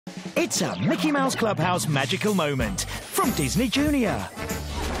It's a Mickey Mouse Clubhouse magical moment from Disney Junior.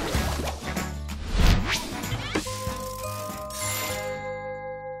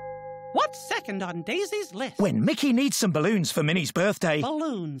 What's second on Daisy's list? When Mickey needs some balloons for Minnie's birthday.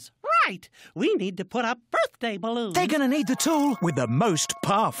 Balloons. Right. We need to put up birthday balloons. They're going to need the tool with the most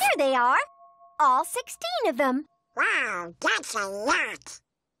puff. Here they are. All 16 of them. Wow, that's a lot.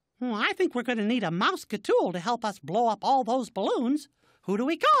 I think we're going to need a mouse tool to help us blow up all those balloons. Who do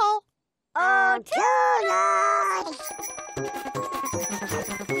we call? O'Toole!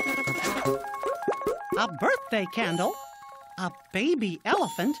 A birthday candle, a baby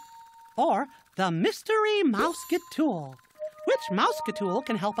elephant, or the mystery mouse tool. Which mouse tool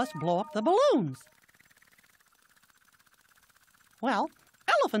can help us blow up the balloons? Well,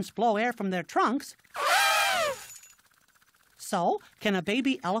 elephants blow air from their trunks. So, can a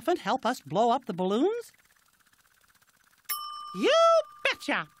baby elephant help us blow up the balloons? You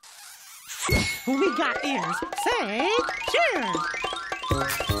betcha! Who we got ears, say cheers!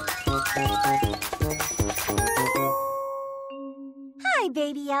 Hi,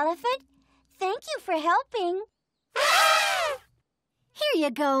 baby elephant. Thank you for helping. Here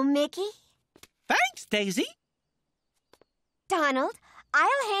you go, Mickey. Thanks, Daisy. Donald,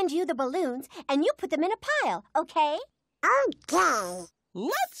 I'll hand you the balloons and you put them in a pile, okay? Okay.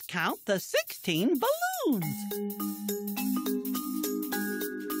 Let's count the 16 balloons.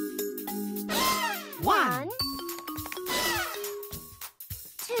 1,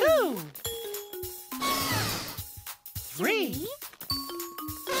 2, 3,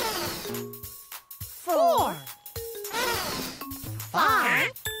 4,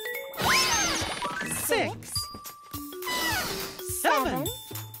 5, 6, 7,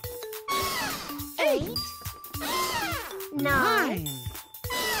 8, 9,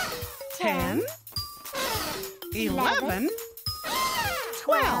 10, 11,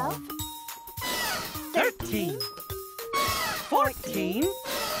 12, 13, 14,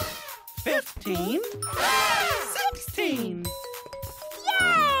 15, 16.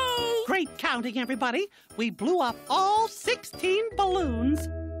 Yay! Great counting, everybody. We blew up all 16 balloons.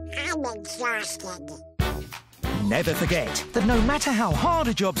 I'm exhausted. Never forget that no matter how hard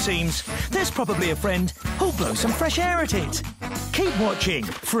a job seems, there's probably a friend who'll blow some fresh air at it. Keep watching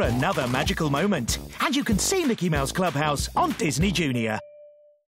for another magical moment, and you can see Mickey Mouse Clubhouse on Disney Junior.